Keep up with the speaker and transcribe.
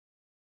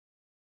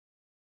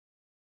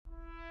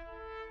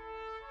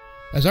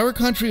As our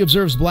country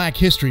observes Black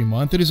History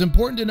Month, it is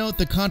important to note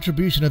the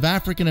contribution of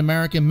African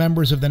American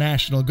members of the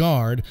National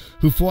Guard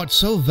who fought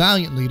so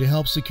valiantly to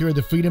help secure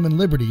the freedom and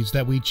liberties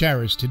that we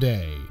cherish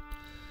today.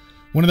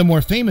 One of the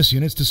more famous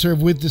units to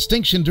serve with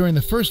distinction during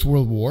the First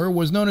World War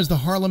was known as the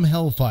Harlem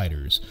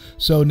Hellfighters,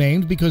 so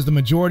named because the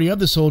majority of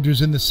the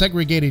soldiers in the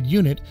segregated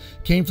unit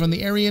came from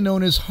the area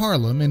known as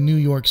Harlem in New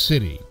York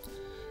City.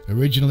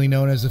 Originally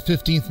known as the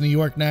 15th New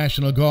York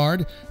National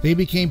Guard, they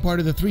became part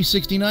of the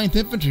 369th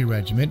Infantry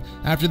Regiment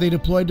after they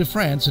deployed to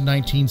France in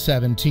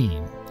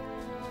 1917.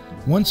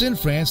 Once in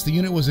France, the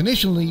unit was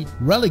initially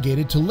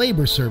relegated to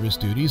labor service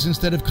duties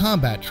instead of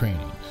combat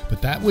training,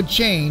 but that would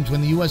change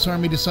when the U.S.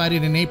 Army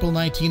decided in April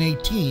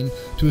 1918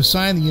 to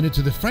assign the unit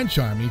to the French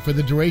Army for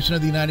the duration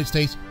of the United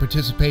States'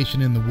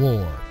 participation in the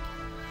war.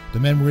 The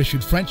men were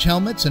issued French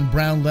helmets and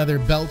brown leather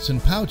belts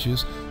and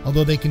pouches,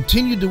 although they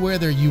continued to wear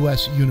their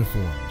U.S.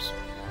 uniforms.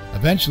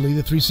 Eventually,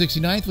 the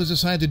 369th was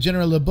assigned to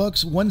General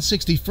Lebouc's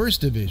 161st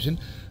Division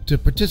to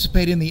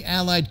participate in the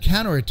Allied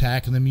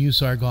counterattack in the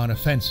Meuse-Argonne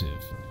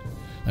offensive.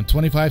 On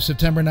 25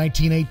 September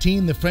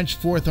 1918, the French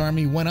Fourth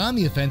Army went on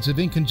the offensive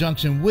in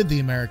conjunction with the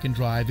American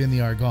drive in the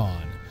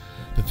Argonne.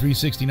 The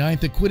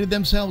 369th acquitted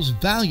themselves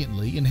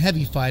valiantly in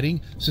heavy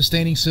fighting,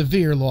 sustaining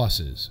severe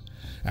losses.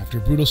 After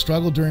a brutal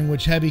struggle during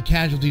which heavy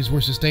casualties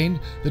were sustained,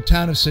 the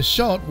town of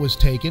Séchault was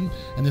taken,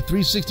 and the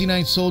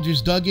 369th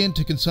soldiers dug in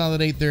to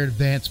consolidate their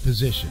advanced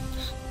position.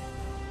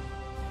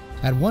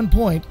 At one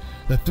point,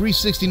 the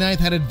 369th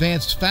had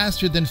advanced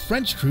faster than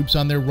French troops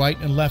on their right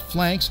and left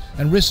flanks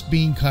and risked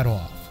being cut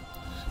off.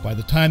 By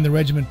the time the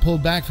regiment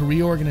pulled back for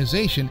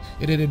reorganization,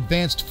 it had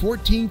advanced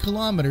 14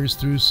 kilometers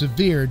through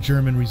severe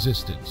German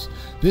resistance.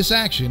 This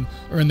action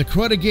earned the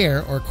Croix de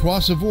Guerre, or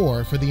Cross of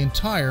War, for the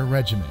entire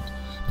regiment.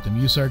 The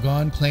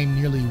Meuse-Argonne claimed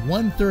nearly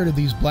one-third of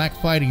these black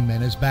fighting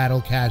men as battle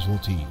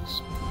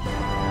casualties.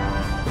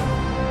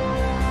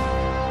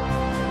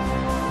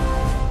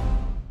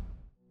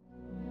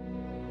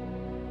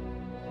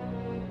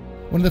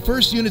 One of the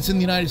first units in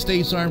the United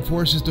States Armed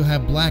Forces to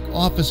have black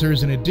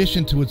officers in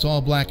addition to its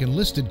all-black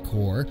enlisted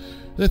corps,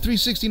 the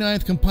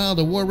 369th compiled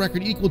a war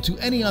record equal to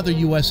any other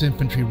U.S.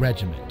 infantry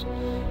regiment.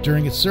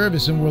 During its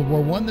service in World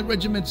War I, the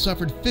regiment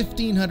suffered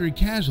 1,500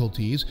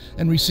 casualties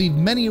and received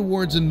many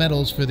awards and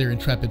medals for their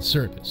intrepid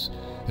service.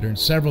 It earned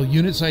several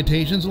unit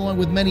citations along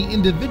with many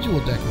individual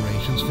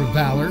decorations for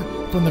valor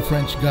from the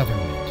French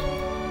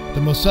government. The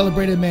most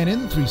celebrated man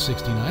in the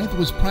 369th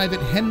was Private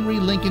Henry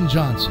Lincoln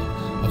Johnson,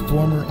 a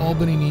former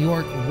Albany, New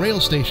York rail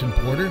station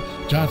porter.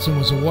 Johnson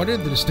was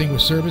awarded the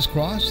Distinguished Service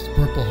Cross, the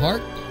Purple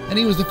Heart, and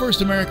he was the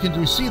first American to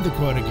receive the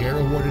Croix de Guerre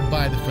awarded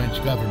by the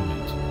French government.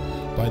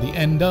 By the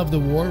end of the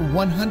war,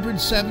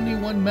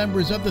 171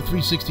 members of the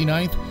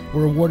 369th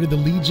were awarded the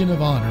Legion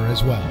of Honor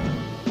as well.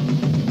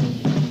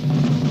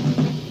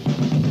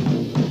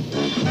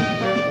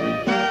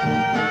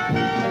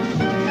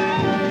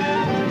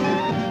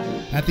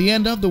 At the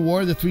end of the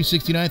war, the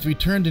 369th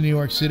returned to New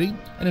York City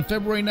and in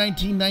February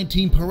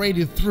 1919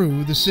 paraded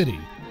through the city.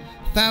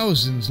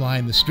 Thousands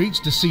lined the streets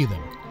to see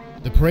them.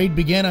 The parade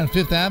began on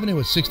 5th Avenue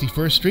at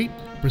 61st Street,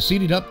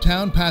 proceeded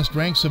uptown past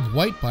ranks of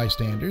white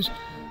bystanders,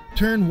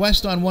 turned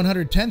west on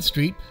 110th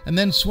Street, and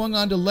then swung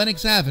onto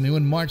Lenox Avenue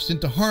and marched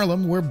into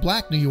Harlem, where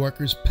black New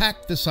Yorkers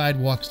packed the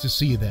sidewalks to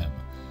see them.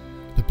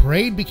 The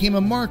parade became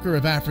a marker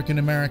of African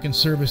American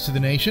service to the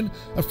nation,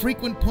 a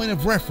frequent point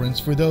of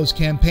reference for those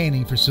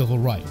campaigning for civil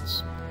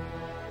rights.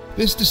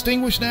 This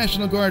distinguished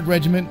National Guard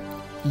regiment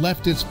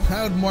left its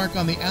proud mark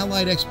on the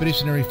Allied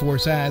Expeditionary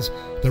Force as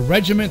the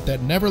regiment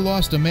that never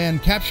lost a man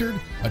captured,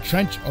 a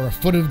trench, or a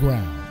foot of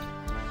ground.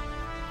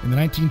 In the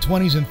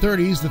 1920s and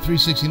 30s, the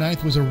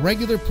 369th was a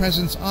regular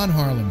presence on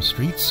Harlem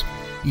streets,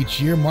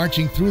 each year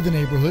marching through the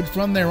neighborhood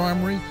from their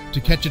armory to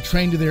catch a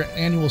train to their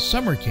annual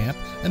summer camp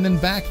and then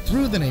back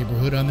through the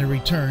neighborhood on their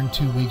return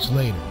 2 weeks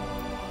later.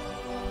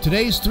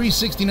 Today's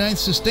 369th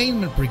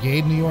Sustainment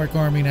Brigade, New York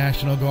Army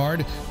National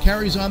Guard,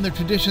 carries on the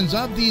traditions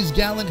of these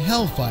gallant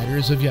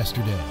Hellfighters of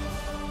yesterday.